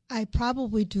 I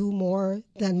probably do more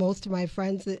than most of my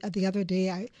friends. The other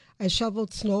day, I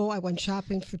shoveled snow. I went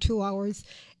shopping for 2 hours,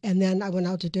 and then I went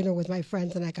out to dinner with my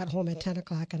friends, and I got home at 10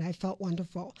 o'clock, and I felt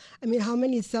wonderful. I mean, how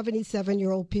many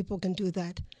 77-year-old people can do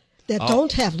that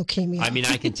don't have leukemia? I mean,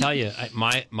 I can tell you,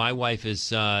 my wife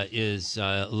is a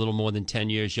little more than 10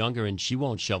 years younger, and she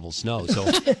won't shovel snow. So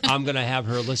I'm going to have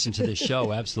her listen to this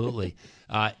show, absolutely.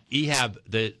 Ehab,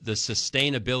 the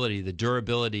sustainability, the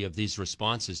durability of these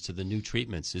responses to the new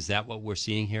treatments, is that what we're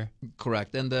seeing here?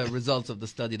 Correct. And the results of the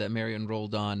study that Mary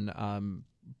enrolled on,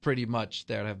 pretty much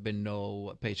there have been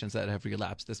no patients that have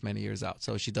relapsed this many years out.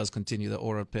 So she does continue the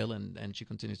oral pill, and she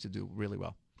continues to do really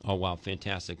well. Oh, wow,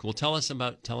 fantastic. Well, tell us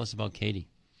about Katie.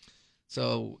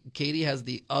 So Katie has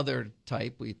the other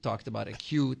type. We talked about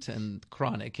acute and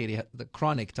chronic. Katie has the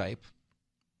chronic type.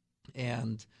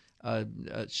 And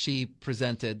she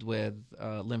presented with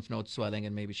lymph node swelling,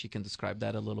 and maybe she can describe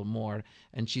that a little more.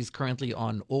 And she's currently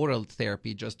on oral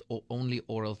therapy, just only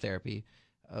oral therapy.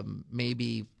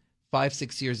 Maybe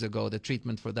 5-6 years ago, the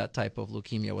treatment for that type of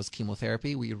leukemia was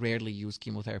chemotherapy. We rarely use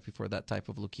chemotherapy for that type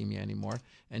of leukemia anymore.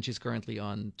 And she's currently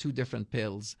on 2 different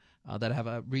pills that have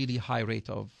a really high rate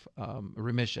of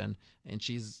remission. And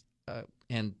she's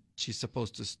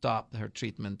supposed to stop her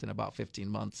treatment in about 15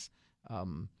 months.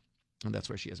 And that's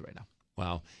where she is right now.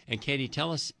 Wow. And Katie,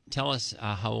 tell us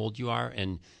how old you are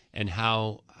and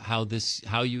how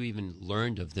you even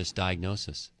learned of this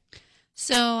diagnosis.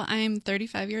 So I'm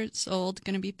 35 years old,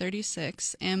 going to be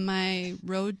 36, and my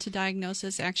road to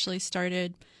diagnosis actually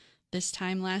started this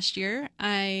time last year.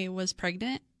 I was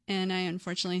pregnant, and I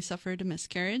unfortunately suffered a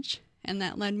miscarriage, and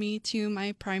that led me to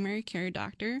my primary care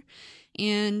doctor.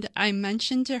 And I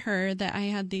mentioned to her that I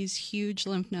had these huge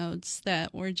lymph nodes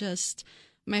that were just,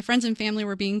 my friends and family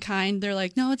were being kind. They're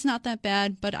like, no, it's not that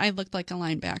bad, but I looked like a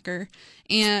linebacker.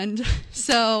 And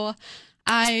so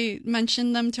I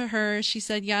mentioned them to her. She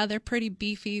said, yeah, they're pretty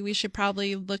beefy. We should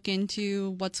probably look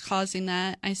into what's causing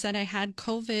that. I said I had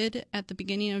COVID at the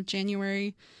beginning of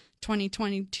January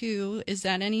 2022. Is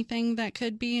that anything that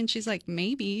could be? And she's like,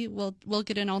 maybe. We'll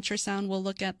get an ultrasound. We'll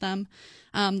look at them.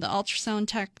 The ultrasound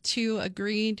tech too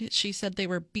agreed. She said they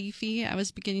were beefy. I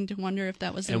was beginning to wonder if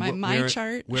that was in my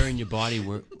chart. Where in your body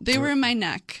were they were in my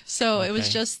neck. So okay. It was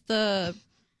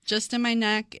just in my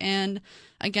neck. And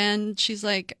again, she's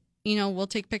like, we'll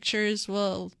take pictures.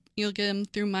 You'll get them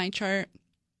through my chart.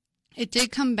 It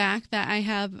did come back that I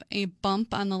have a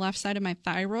bump on the left side of my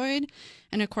thyroid.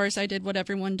 And of course I did what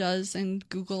everyone does and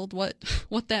Googled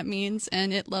what that means.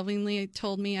 And it lovingly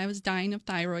told me I was dying of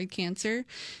thyroid cancer.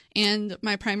 And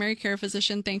my primary care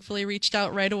physician thankfully reached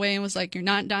out right away and was like, you're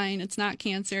not dying. It's not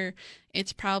cancer.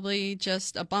 It's probably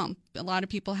just a bump. A lot of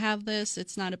people have this.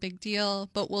 It's not a big deal,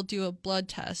 but we'll do a blood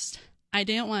test. I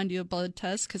didn't want to do a blood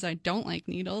test because I don't like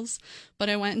needles, but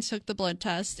I went and took the blood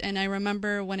test. And I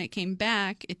remember when it came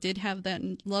back, it did have that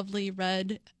lovely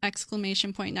red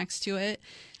exclamation point next to it.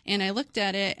 And I looked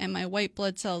at it and my white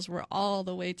blood cells were all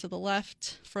the way to the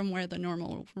left from where the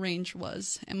normal range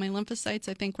was. And my lymphocytes,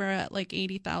 I think, were at like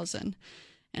 80,000.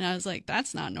 And I was like,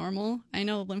 that's not normal. I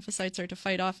know lymphocytes are to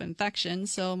fight off infection,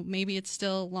 so maybe it's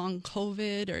still long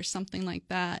COVID or something like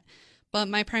that. But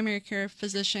my primary care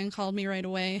physician called me right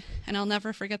away, and I'll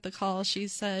never forget the call. She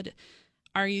said,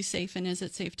 are you safe, and is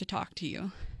it safe to talk to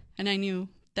you? And I knew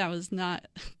that was not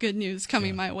good news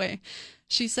coming my way.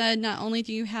 She said, not only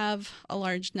do you have a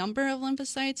large number of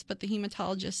lymphocytes, but the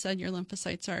hematologist said your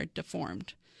lymphocytes are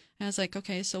deformed. And I was like,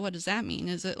 okay, so what does that mean?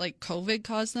 Is it like COVID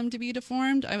caused them to be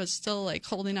deformed? I was still like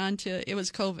holding on to it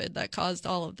was COVID that caused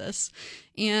all of this.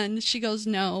 And she goes,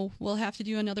 no, we'll have to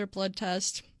do another blood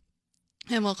test.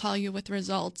 And we'll call you with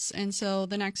results. And so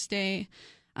the next day,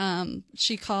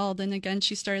 she called, and again,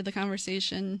 she started the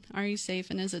conversation. Are you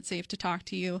safe, and is it safe to talk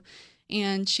to you?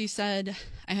 And she said,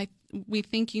 we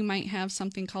think you might have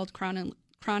something called chronic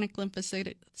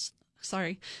lymphocytic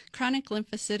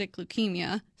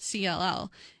leukemia, CLL.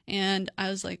 And I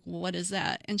was like, what is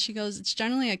that? And she goes, it's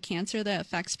generally a cancer that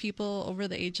affects people over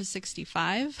the age of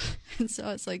 65. And so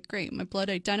I was like, great, my blood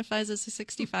identifies as a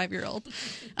 65-year-old.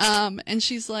 And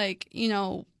she's like,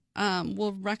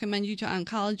 we'll recommend you to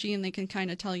oncology and they can kind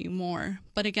of tell you more.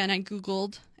 But again, I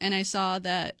Googled and I saw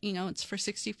that, it's for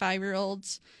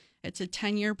 65-year-olds. It's a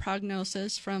 10-year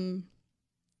prognosis from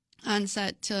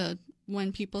onset to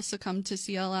when people succumb to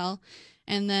CLL.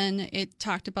 And then it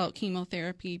talked about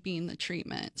chemotherapy being the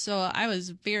treatment. So I was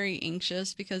very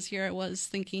anxious because here I was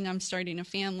thinking I'm starting a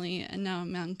family and now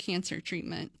I'm on cancer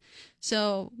treatment.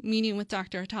 So meeting with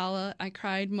Dr. Atallah, I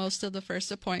cried most of the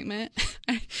first appointment,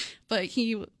 but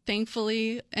he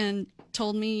thankfully and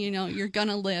told me, you're going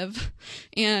to live,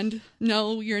 and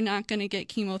no, you're not going to get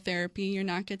chemotherapy. You're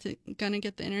not going to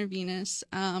get the intravenous.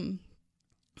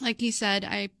 Like he said,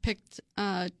 I picked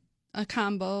a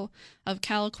combo of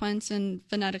Calquence and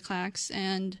venetoclax,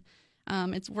 and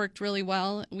it's worked really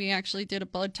well. We actually did a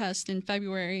blood test in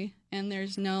February, and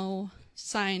there's no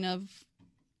sign of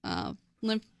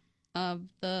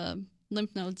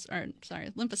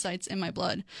lymphocytes in my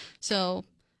blood. So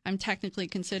I'm technically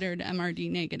considered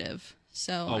MRD negative.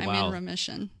 So I'm in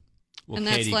remission. Well, and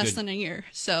that's Katie, less than a year.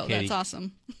 So Katie, that's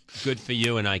awesome. Good for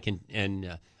you, and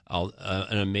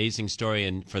an amazing story.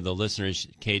 And for the listeners,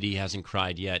 Katie hasn't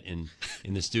cried yet in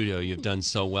the studio. You've done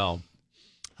so well.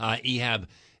 Ehab,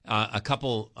 a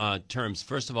couple terms.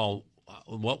 First of all,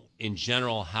 what in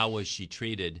general, how was she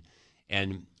treated?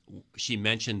 And she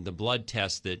mentioned the blood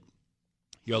test that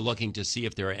you're looking to see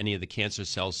if there are any of the cancer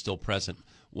cells still present.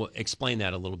 Well, explain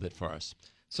that a little bit for us.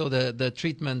 So the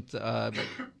treatment,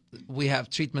 we have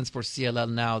treatments for CLL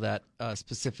now that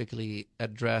specifically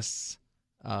address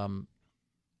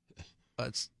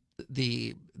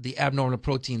the abnormal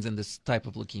proteins in this type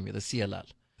of leukemia, the CLL.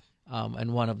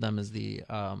 And one of them is the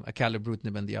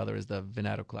acalabrutinib, and the other is the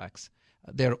venetoclax.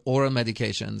 They're oral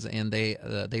medications, and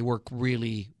they work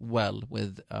really well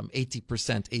with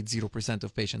 80%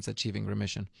 of patients achieving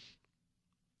remission.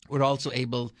 We're also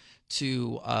able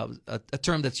to, a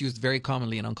term that's used very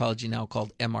commonly in oncology now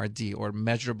called MRD, or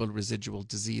measurable residual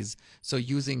disease. So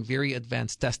using very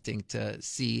advanced testing to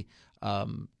see,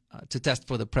 to test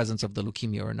for the presence of the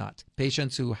leukemia or not.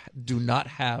 Patients who do not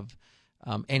have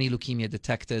any leukemia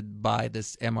detected by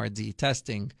this MRD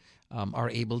testing are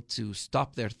able to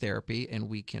stop their therapy, and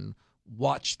we can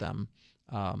watch them.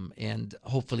 And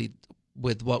hopefully,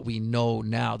 with what we know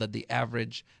now, that the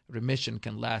average remission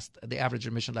lasts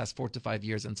 4 to 5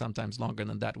 years, and sometimes longer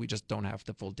than that. We just don't have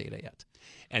the full data yet.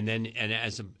 And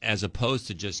as opposed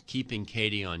to just keeping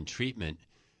Katie on treatment,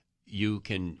 you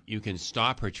can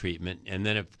stop her treatment, and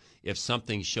then if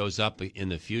something shows up in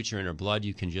the future in her blood,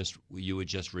 you would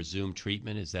just resume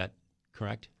treatment. Is that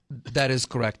correct? That is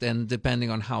correct. And depending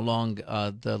on how long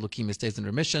the leukemia stays in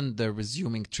remission, the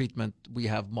resuming treatment, we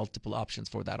have multiple options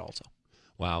for that also.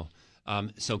 Wow.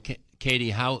 So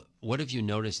Katie, what have you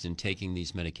noticed in taking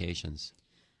these medications?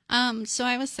 So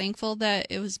I was thankful that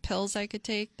it was pills I could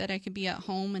take, that I could be at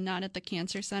home and not at the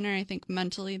cancer center. I think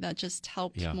mentally that just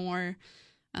helped more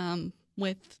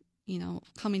with,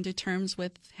 coming to terms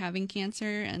with having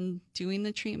cancer and doing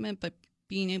the treatment, but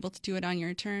being able to do it on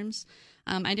your terms.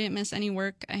 I didn't miss any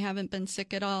work. I haven't been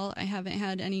sick at all. I haven't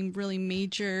had any really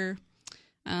major,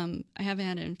 I haven't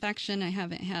had an infection. I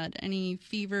haven't had any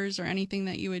fevers or anything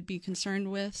that you would be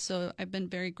concerned with. So I've been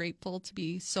very grateful to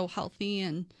be so healthy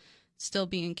and still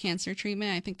be in cancer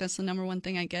treatment. I think that's the number one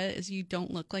thing I get is you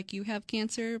don't look like you have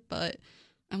cancer, but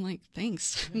I'm like,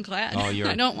 thanks. I'm glad.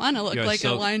 I don't want to look like a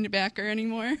linebacker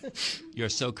anymore. You're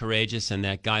so courageous, and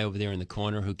that guy over there in the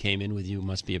corner who came in with you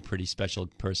must be a pretty special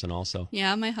person also.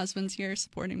 Yeah, my husband's here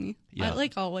supporting me,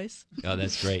 like always. Oh,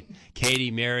 that's great. Katie,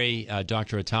 Mary,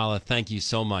 Dr. Atallah, thank you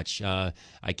so much.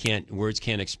 Words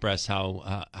can't express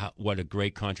what a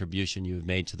great contribution you've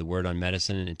made to the Word on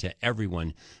Medicine and to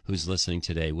everyone who's listening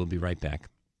today. We'll be right back.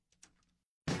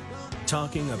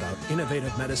 Talking about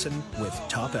innovative medicine with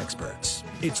top experts.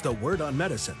 It's the Word on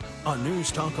Medicine on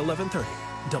News Talk 1130,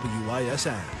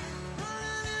 WISN.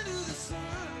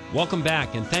 Welcome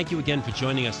back, and thank you again for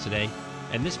joining us today.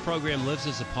 And this program lives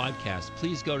as a podcast.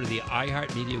 Please go to the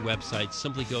iHeartMedia website.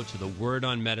 Simply go to the Word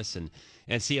on Medicine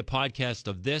and see a podcast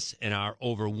of this and our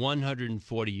over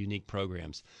 140 unique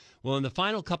programs. Well, in the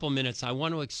final couple minutes, I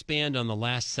want to expand on the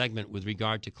last segment with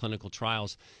regard to clinical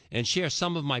trials and share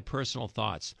some of my personal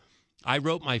thoughts. I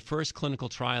wrote my first clinical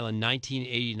trial in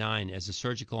 1989 as a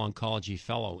surgical oncology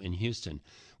fellow in Houston.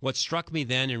 What struck me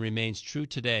then and remains true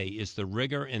today is the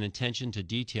rigor and attention to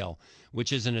detail,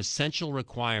 which is an essential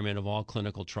requirement of all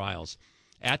clinical trials.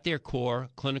 At their core,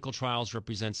 clinical trials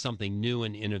represent something new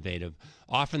and innovative,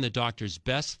 often the doctor's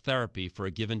best therapy for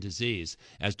a given disease,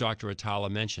 as Dr. Atallah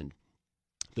mentioned.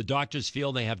 The doctors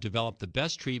feel they have developed the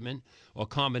best treatment or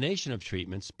combination of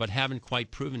treatments, but haven't quite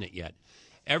proven it yet.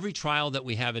 Every trial that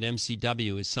we have at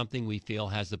MCW is something we feel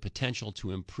has the potential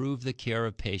to improve the care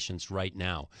of patients right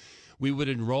now. We would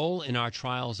enroll in our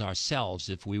trials ourselves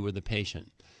if we were the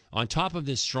patient. On top of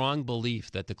this strong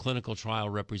belief that the clinical trial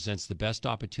represents the best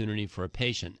opportunity for a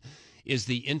patient is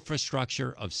the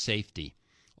infrastructure of safety.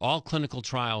 All clinical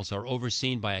trials are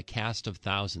overseen by a cast of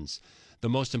thousands, the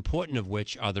most important of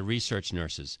which are the research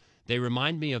nurses. They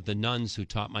remind me of the nuns who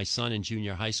taught my son in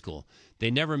junior high school. They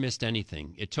never missed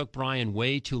anything. It took Brian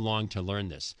way too long to learn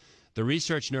this. The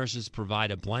research nurses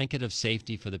provide a blanket of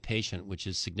safety for the patient, which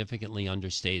is significantly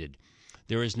understated.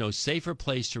 There is no safer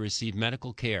place to receive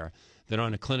medical care than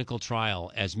on a clinical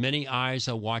trial, as many eyes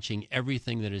are watching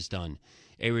everything that is done.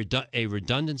 A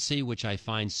redundancy which I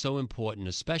find so important,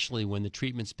 especially when the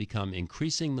treatments become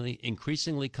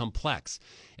increasingly complex,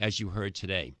 as you heard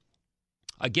today.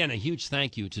 Again, a huge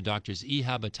thank you to Drs.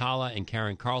 Ehab, Atallah, and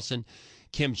Karen Carlson,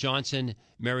 Kim Johnston,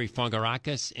 Mary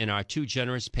Fournogerakis, and our two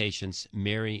generous patients,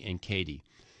 Mary and Katie.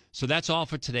 So that's all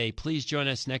for today. Please join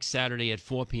us next Saturday at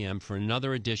 4 p.m. for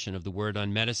another edition of The Word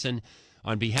on Medicine.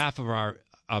 On behalf of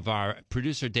our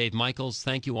producer, Dave Michaels,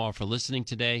 thank you all for listening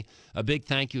today. A big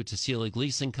thank you to Selig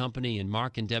Leasing Company and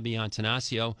Mark and Debbie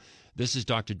Antanasio. This is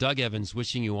Dr. Doug Evans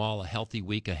wishing you all a healthy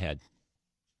week ahead.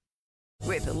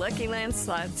 With the Lucky Land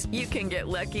Slots, you can get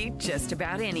lucky just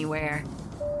about anywhere.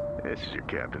 This is your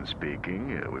captain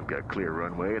speaking. We've got clear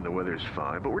runway and the weather's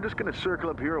fine, but we're just going to circle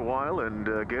up here a while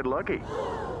and get lucky.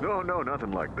 No,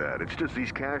 nothing like that. It's just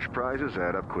these cash prizes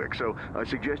add up quick. So I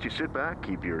suggest you sit back,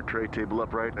 keep your tray table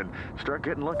upright, and start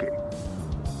getting lucky.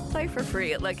 Play for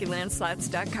free at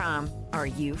LuckyLandSlots.com. Are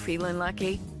you feeling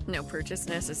lucky? No purchase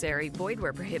necessary. Void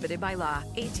where prohibited by law.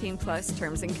 18+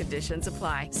 terms and conditions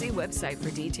apply. See website for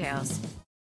details.